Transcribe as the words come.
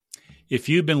If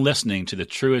you've been listening to the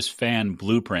Truist Fan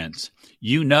Blueprints,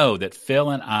 you know that Phil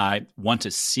and I want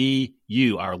to see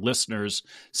you, our listeners,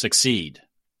 succeed.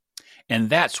 And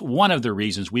that's one of the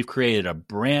reasons we've created a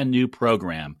brand new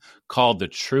program called the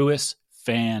Truist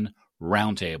Fan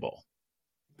Roundtable.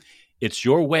 It's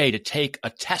your way to take a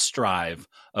test drive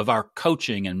of our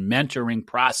coaching and mentoring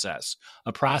process,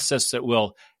 a process that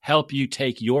will help you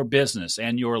take your business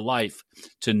and your life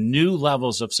to new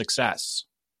levels of success.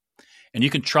 And you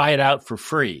can try it out for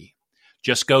free.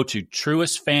 Just go to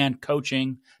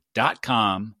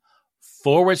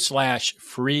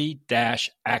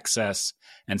truistfancoaching.com/free-access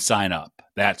and sign up.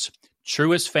 That's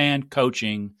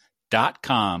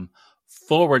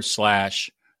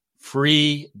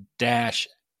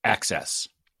truistfancoaching.com/free-access.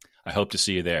 I hope to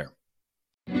see you there.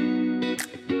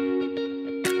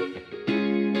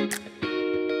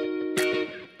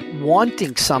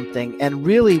 Wanting something and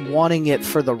really wanting it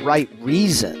for the right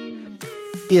reason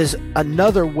is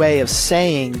another way of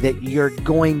saying that you're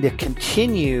going to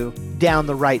continue down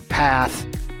the right path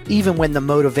even when the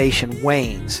motivation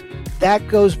wanes. That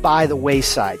goes by the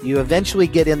wayside. You eventually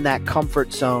get in that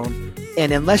comfort zone,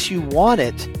 and unless you want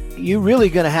it, you're really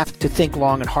going to have to think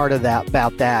long and hard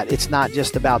about that. It's not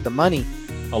just about the money.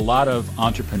 A lot of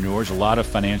entrepreneurs, a lot of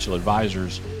financial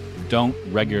advisors don't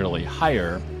regularly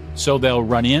hire, so they'll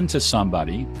run into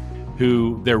somebody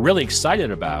who they're really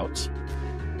excited about,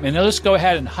 and they'll just go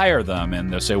ahead and hire them,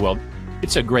 and they'll say, well,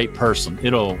 it's a great person,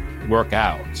 it'll work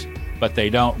out. But they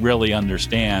don't really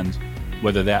understand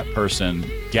whether that person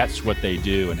gets what they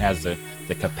do and has the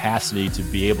capacity to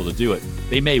be able to do it.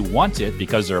 They may want it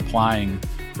because they're applying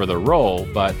for the role,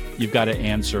 but you've got to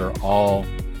answer all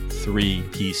three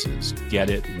pieces: get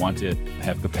it, want it,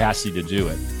 have capacity to do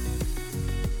it.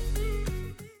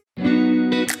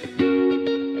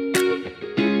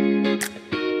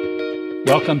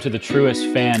 Welcome to the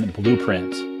Truist Fan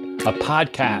Blueprint, a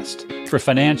podcast for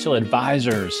financial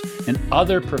advisors and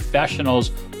other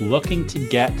professionals looking to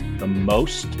get the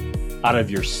most out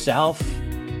of yourself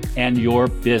and your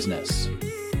business.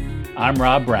 I'm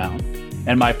Rob Brown,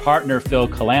 and my partner Phil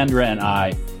Calandra and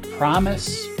I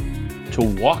promise to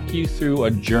walk you through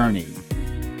a journey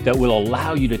that will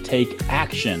allow you to take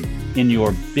action in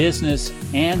your business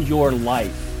and your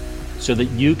life so that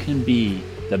you can be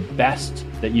the best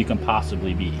that you can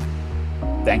possibly be.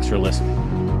 Thanks for listening.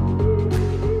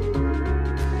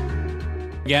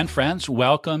 Again, friends,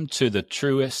 welcome to the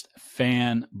Truist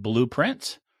Fan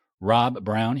Blueprint. Rob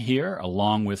Brown here,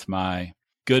 along with my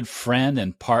good friend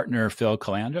and partner, Phil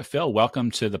Calandra. Phil,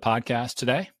 welcome to the podcast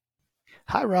today.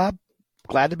 Hi, Rob.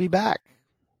 Glad to be back.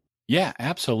 Yeah,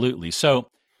 absolutely. So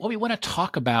what we want to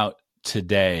talk about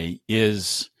today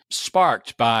is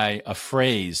sparked by a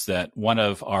phrase that one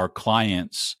of our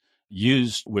clients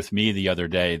used with me the other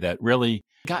day that really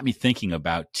got me thinking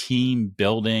about team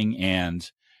building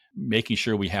and making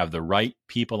sure we have the right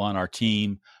people on our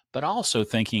team, but also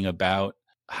thinking about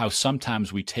how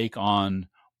sometimes we take on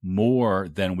more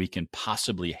than we can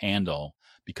possibly handle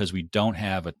because we don't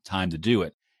have a time to do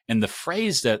it. And the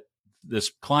phrase that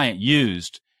this client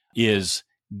used is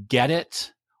get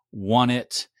it, want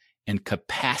it, and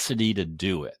capacity to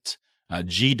do it.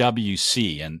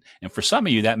 GWC. And for some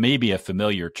of you, that may be a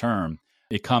familiar term.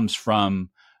 It comes from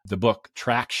the book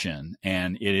Traction,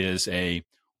 and it is a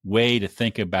way to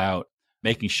think about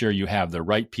making sure you have the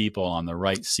right people on the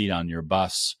right seat on your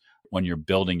bus when you're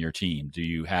building your team. Do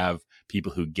you have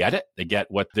people who get it? They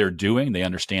get what they're doing. They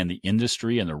understand the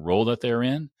industry and the role that they're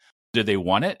in. Do they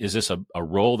want it? Is this a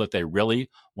role that they really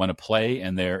want to play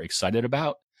and they're excited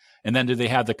about? And then do they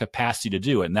have the capacity to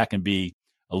do it? And that can be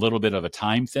a little bit of a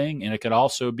time thing. And it could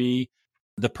also be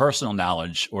the personal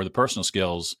knowledge or the personal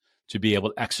skills to be able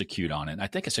to execute on it. And I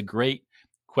think it's a great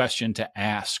question to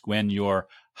ask when you're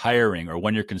hiring or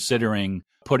when you're considering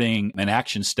putting an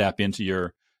action step into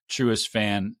your Truist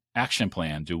Fan action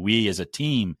plan. Do we as a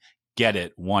team get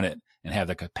it, want it, and have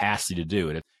the capacity to do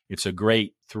it? It's a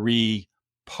great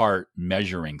 3-part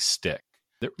measuring stick.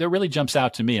 That really jumps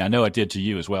out to me. I know it did to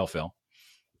you as well, Phil.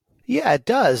 Yeah, it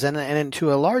does. And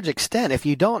to a large extent, if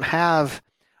you don't have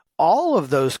all of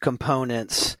those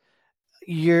components,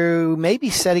 you may be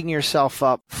setting yourself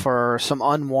up for some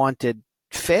unwanted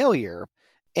failure.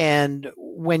 And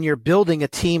when you're building a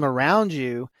team around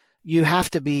you, you have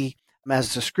to be,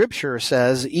 as the scripture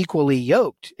says, equally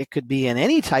yoked. It could be in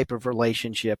any type of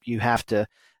relationship. You have to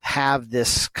have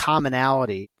this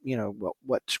commonality,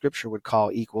 what scripture would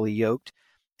call equally yoked.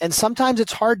 And sometimes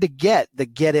it's hard to get the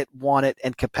get it, want it,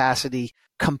 and capacity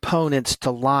components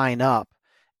to line up.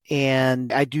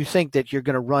 And I do think that you're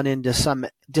going to run into some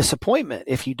disappointment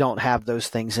if you don't have those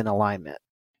things in alignment.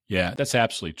 Yeah, that's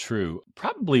absolutely true.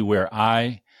 Probably where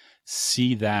I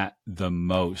see that the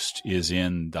most is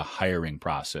in the hiring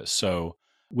process. So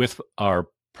with our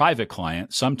private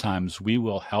clients, sometimes we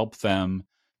will help them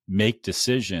make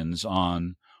decisions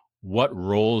on what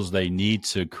roles they need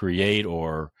to create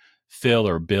or fill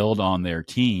or build on their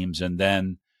teams. And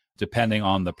then depending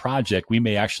on the project, we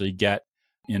may actually get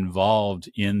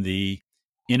involved in the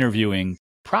interviewing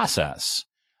process.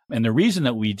 And the reason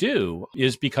that we do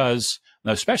is because,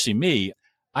 especially me,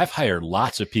 I've hired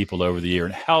lots of people over the year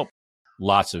and helped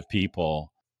lots of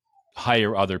people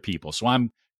hire other people. So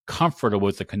I'm comfortable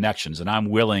with the connections and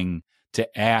I'm willing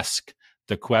to ask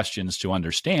the questions to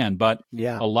understand. But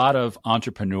a lot of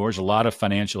entrepreneurs, a lot of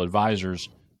financial advisors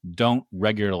don't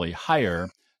regularly hire.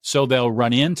 So they'll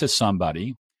run into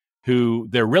somebody who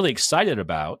they're really excited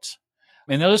about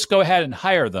and they'll just go ahead and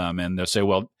hire them. And they'll say,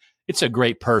 well, it's a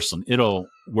great person. It'll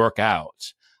work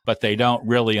out. But they don't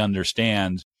really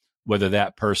understand whether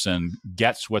that person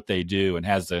gets what they do and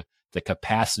has the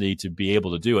capacity to be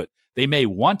able to do it. They may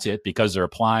want it because they're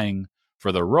applying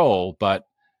for the role, but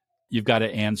you've got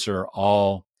to answer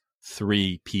all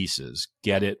three pieces: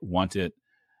 get it, want it,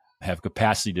 have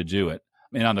capacity to do it.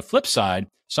 And on the flip side,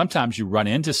 sometimes you run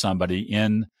into somebody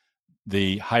in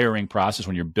the hiring process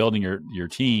when you're building your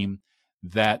team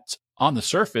that on the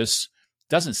surface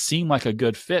doesn't seem like a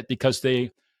good fit because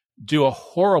they do a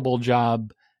horrible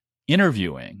job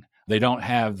interviewing. They don't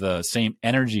have the same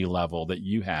energy level that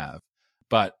you have.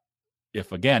 But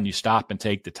if, again, you stop and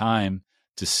take the time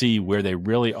to see where they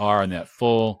really are in that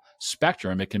full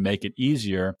spectrum, it can make it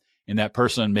easier. And that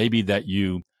person maybe that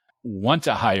you want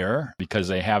to hire because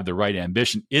they have the right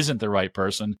ambition isn't the right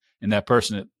person. And that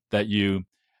person that you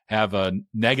have a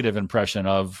negative impression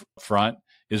of front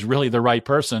is really the right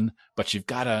person. But you've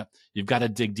got to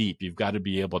dig deep. You've got to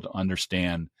be able to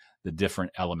understand the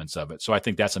different elements of it. So I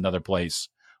think that's another place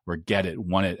where get it,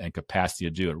 want it, and capacity to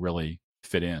do it really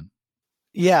fit in.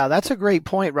 Yeah, that's a great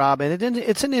point, Rob. And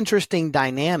it's an interesting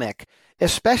dynamic,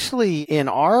 especially in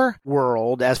our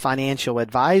world as financial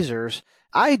advisors.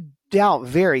 I doubt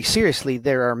very seriously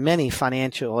there are many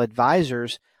financial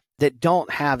advisors that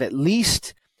don't have at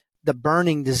least the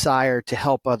burning desire to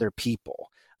help other people.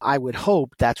 I would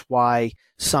hope that's why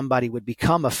somebody would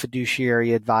become a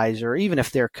fiduciary advisor, even if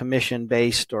they're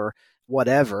commission-based or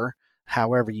whatever,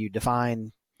 however you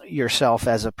define yourself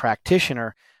as a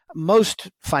practitioner.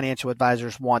 Most financial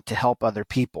advisors want to help other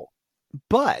people.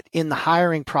 But in the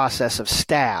hiring process of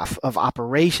staff, of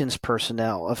operations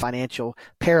personnel, of financial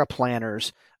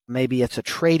paraplanners, maybe it's a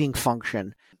trading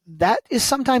function, that is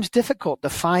sometimes difficult to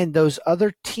find those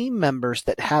other team members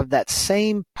that have that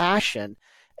same passion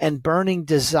and burning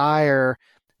desire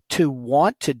to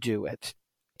want to do it.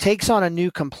 It takes on a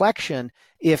new complexion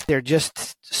if they're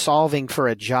just solving for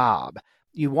a job.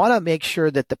 You want to make sure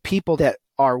that the people that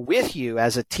are with you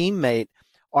as a teammate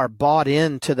are bought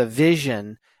into the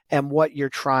vision and what you're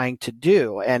trying to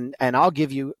do. And I'll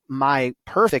give you my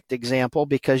perfect example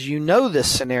because you know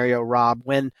this scenario, Rob.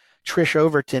 When Trish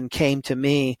Overton came to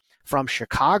me from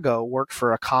Chicago, worked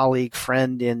for a colleague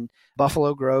friend in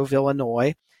Buffalo Grove,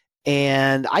 Illinois,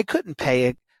 and I couldn't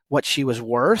pay what she was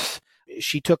worth.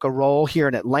 She took a role here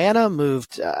in Atlanta,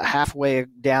 moved halfway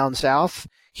down south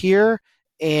here,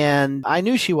 and I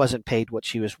knew she wasn't paid what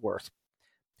she was worth.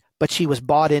 But she was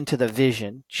bought into the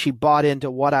vision. She bought into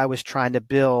what I was trying to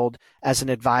build as an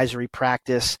advisory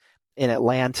practice in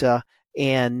Atlanta.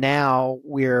 And now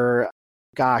we're,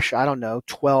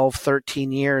 12,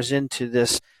 13 years into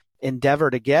this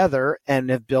endeavor together and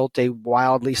have built a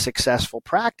wildly successful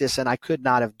practice. And I could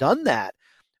not have done that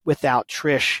without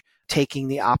Trish taking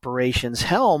the operations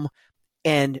helm.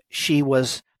 And she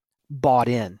was bought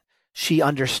in. She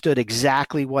understood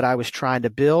exactly what I was trying to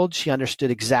build. She understood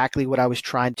exactly what I was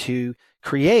trying to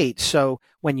create. So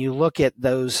when you look at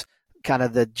those kind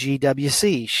of the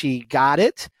GWC, she got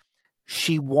it.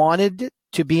 She wanted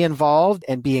to be involved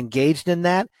and be engaged in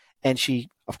that. And she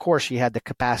had the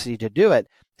capacity to do it.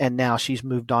 And now she's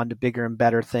moved on to bigger and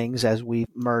better things as we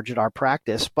merged our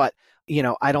practice. But,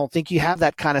 I don't think you have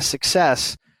that kind of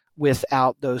success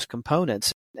without those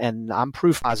components. And I'm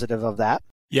proof positive of that.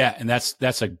 Yeah, and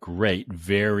that's a great,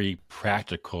 very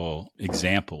practical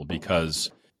example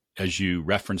because as you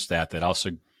referenced that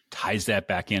also ties that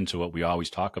back into what we always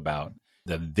talk about.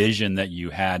 The vision that you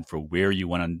had for where you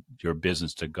wanted your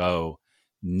business to go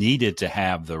needed to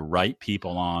have the right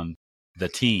people on the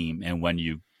team. And when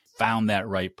you found that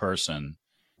right person,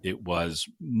 it was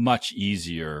much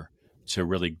easier to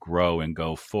really grow and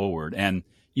go forward. And,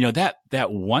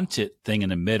 that want it thing in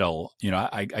the middle,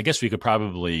 I guess we could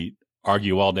probably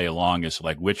argue all day long as to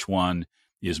like which one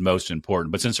is most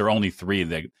important. But since there are only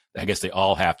three, I guess they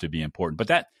all have to be important. But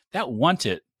that want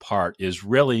it part is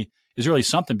really, is really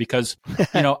something because,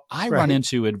 I Right. run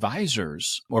into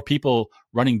advisors or people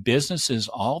running businesses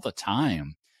all the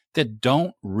time that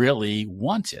don't really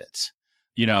want it.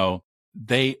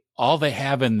 All they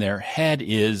have in their head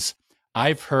is,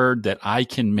 I've heard that I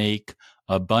can make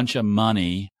a bunch of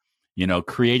money,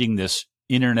 creating this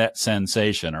internet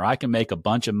sensation, or I can make a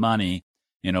bunch of money,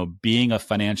 being a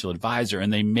financial advisor,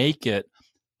 and they make it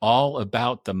all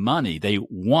about the money. They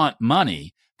want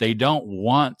money. They don't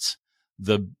want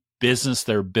the business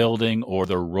they're building or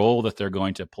the role that they're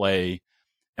going to play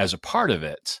as a part of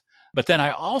it. But then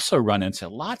I also run into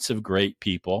lots of great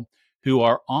people who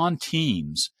are on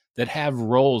teams that have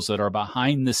roles that are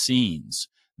behind the scenes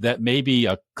that maybe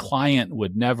a client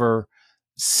would never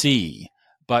see,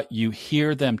 but you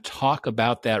hear them talk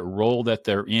about that role that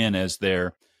they're in as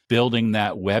they're building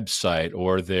that website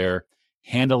or they're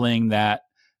handling that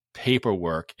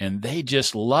paperwork, and they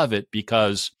just love it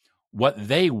because what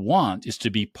they want is to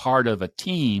be part of a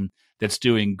team that's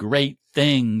doing great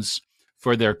things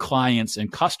for their clients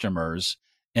and customers.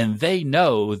 And they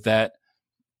know that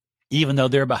even though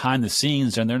they're behind the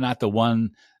scenes and they're not the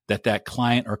one that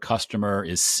client or customer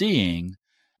is seeing,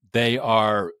 they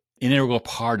are an integral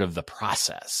part of the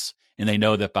process. And they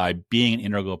know that by being an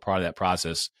integral part of that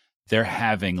process, they're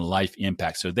having life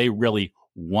impact. So they really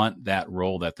want that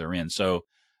role that they're in. So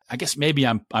I guess maybe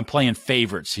I'm playing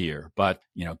favorites here, but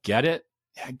get it?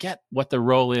 I get what the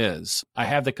role is. I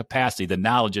have the capacity, the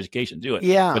knowledge, education to do it.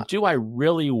 Yeah. But do I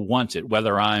really want it?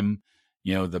 Whether I'm,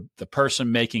 the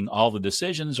person making all the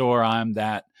decisions, or I'm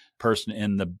that person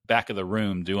in the back of the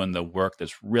room doing the work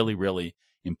that's really, really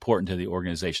important to the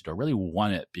organization. Do I really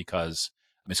want it because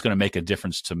it's going to make a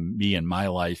difference to me and my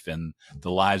life and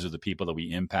the lives of the people that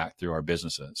we impact through our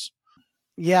businesses?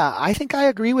 Yeah, I think I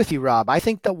agree with you, Rob. I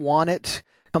think the want it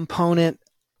component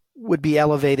would be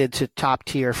elevated to top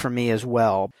tier for me as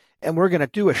well. And we're going to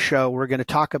do a show. We're going to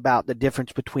talk about the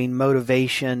difference between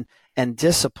motivation and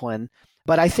discipline.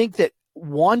 But I think that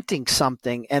wanting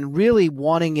something and really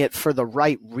wanting it for the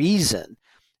right reason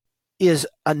is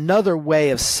another way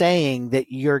of saying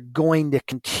that you're going to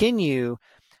continue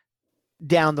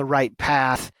down the right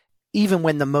path even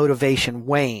when the motivation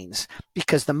wanes,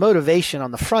 because the motivation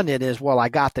on the front end is, well, I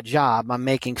got the job. I'm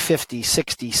making $50,000,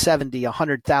 $60,000,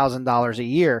 $70,000, $100,000 a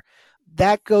year.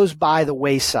 That goes by the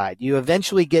wayside. You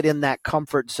eventually get in that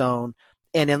comfort zone.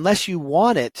 And unless you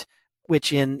want it,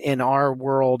 which in our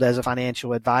world as a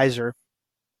financial advisor,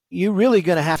 you're really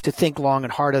going to have to think long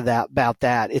and hard about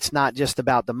that. It's not just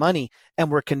about the money. And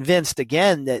we're convinced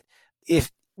again that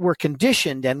if we're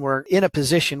conditioned and we're in a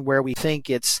position where we think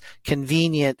it's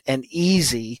convenient and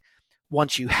easy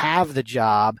once you have the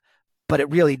job, but it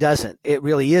really doesn't. It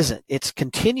really isn't. It's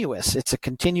continuous. It's a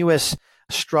continuous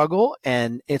struggle,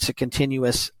 and it's a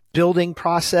continuous building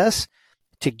process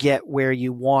to get where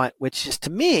you want, which is, to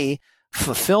me,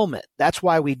 fulfillment. That's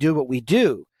why we do what we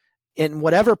do. In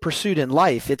whatever pursuit in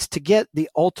life, it's to get the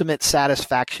ultimate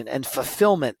satisfaction and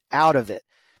fulfillment out of it.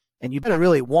 And you better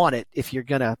really want it if you're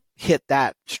going to hit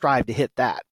that, strive to hit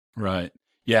that. Right.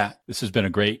 Yeah. This has been a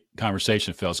great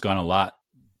conversation, Phil. It's gone a lot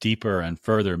deeper and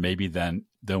further maybe than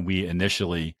we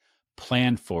initially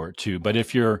planned for it to. But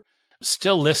if you're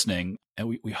still listening,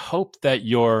 and we hope that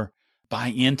you're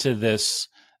buying into this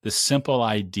simple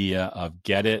idea of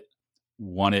get it,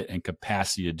 want it, and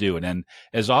capacity to do it. And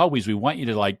as always, we want you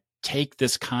to take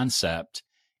this concept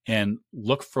and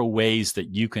look for ways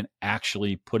that you can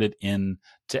actually put it into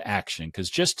action. Because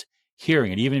just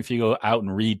hearing it, even if you go out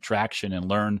and read Traction and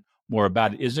learn more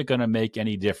about it, isn't going to make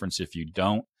any difference if you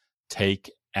don't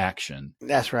take action.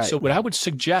 That's right. So what I would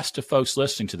suggest to folks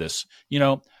listening to this,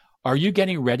 are you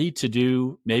getting ready to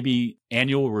do maybe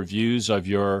annual reviews of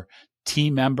your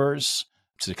team members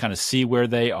to kind of see where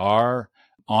they are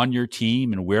on your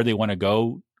team and where they want to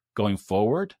go going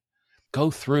forward? Go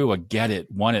through a get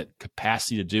it, want it,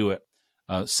 capacity to do it,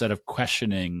 set of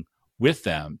questioning with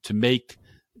them to make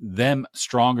them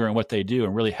stronger in what they do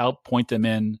and really help point them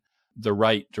in the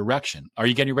right direction. Are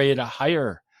you getting ready to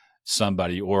hire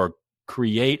somebody or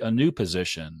create a new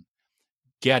position?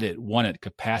 Get it, want it,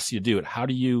 capacity to do it. How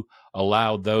do you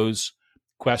allow those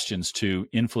questions to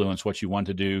influence what you want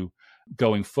to do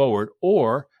going forward?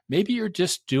 Or maybe you're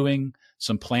just doing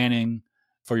some planning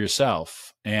for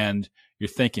yourself and you're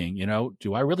thinking,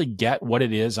 do I really get what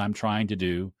it is I'm trying to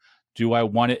do? Do I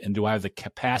want it? And do I have the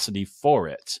capacity for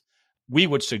it? We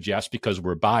would suggest, because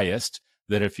we're biased,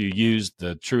 that if you use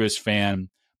the Truist Fan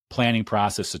planning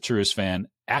process, the Truist Fan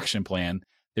action plan,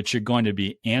 that you're going to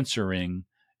be answering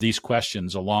these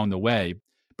questions along the way.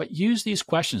 But use these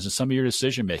questions in some of your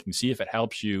decision making. See if it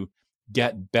helps you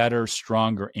get better,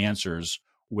 stronger answers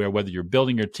whether you're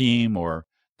building your team or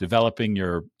developing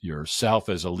yourself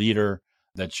as a leader,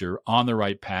 that you're on the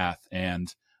right path,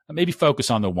 and maybe focus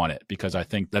on the want it, because I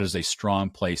think that is a strong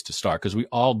place to start, because we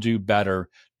all do better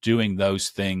doing those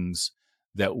things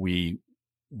that we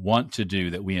want to do,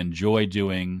 that we enjoy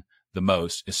doing the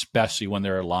most, especially when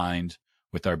they're aligned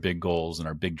with our big goals and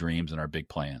our big dreams and our big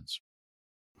plans.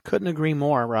 Couldn't agree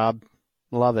more, Rob.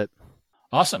 Love it.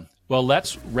 Awesome. Well,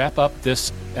 let's wrap up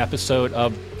this episode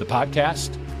of the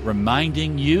podcast,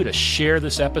 reminding you to share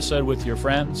this episode with your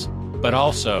friends, but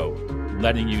also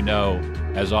letting you know,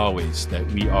 as always, that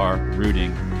we are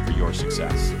rooting for your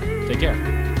success. Take care.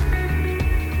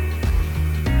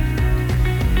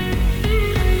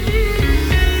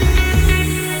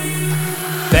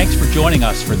 Thanks for joining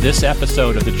us for this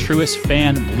episode of the Truist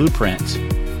Fan Blueprint.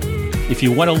 If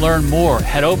you want to learn more,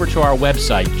 head over to our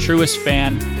website,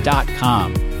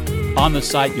 truistfan.com. On the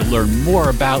site, you'll learn more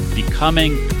about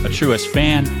becoming a Truist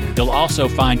fan. You'll also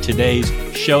find today's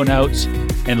show notes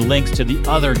and links to the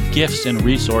other gifts and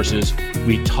resources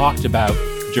we talked about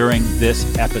during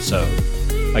this episode.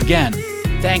 Again,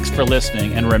 thanks for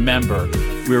listening, and remember,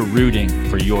 we're rooting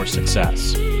for your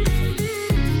success.